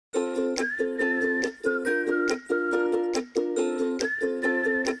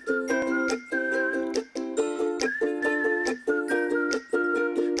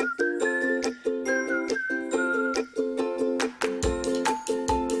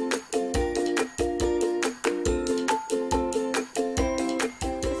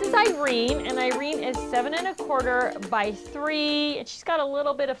Irene, and Irene is 7 1/4 by 3, and she's got a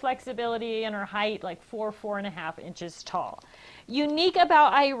little bit of flexibility in her height, like 4.5 inches tall. Unique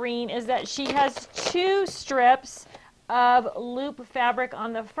about Irene is that she has 2 strips of loop fabric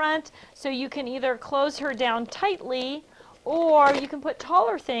on the front, so you can either close her down tightly, or you can put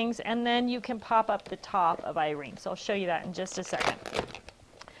taller things, and then you can pop up the top of Irene. So I'll show you that in just a second.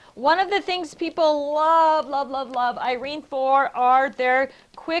 One of the things people love, love, love, love Irene for are their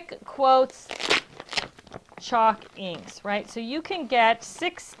quick quotes chalk inks, right? So you can get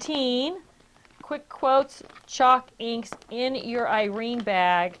 16 quick quotes chalk inks in your Irene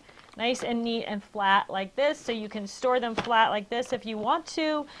bag, nice and neat and flat like this. So you can store them flat like this if you want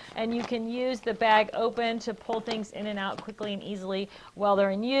to, and you can use the bag open to pull things in and out quickly and easily while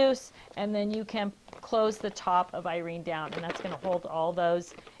they're in use, and then you can close the top of Irene down, and that's going to hold all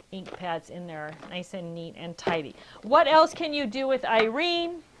those ink pads in there nice and neat and tidy. What else can you do with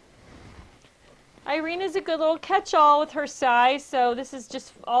Irene? Irene is a good little catch-all with her size, so this is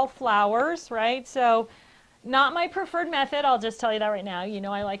just all flowers, right? So not my preferred method, I'll just tell you that right now. You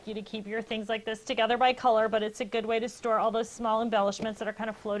know I like you to keep your things like this together by color, but it's a good way to store all those small embellishments that are kind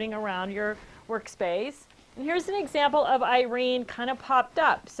of floating around your workspace. And here's an example of Irene kind of popped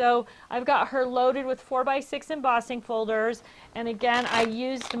up. So I've got her loaded with 4x6 embossing folders, and again I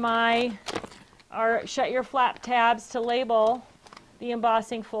used our shut your flap tabs to label the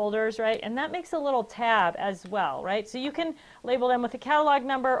embossing folders, right? And that makes a little tab as well, right? So you can label them with a catalog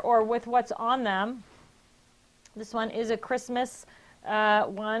number or with what's on them. This one is a Christmas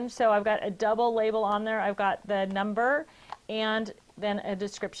one, so I've got a double label on there. I've got the number and then a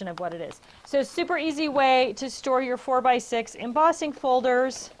description of what it is. So super easy way to store your 4x6 embossing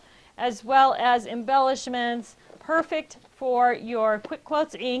folders as well as embellishments, perfect for your quick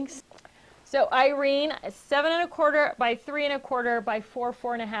quotes inks. So Irene, 7 1/4 by 3 1/4 by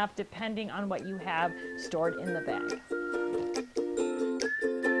 4.5, depending on what you have stored in the bag.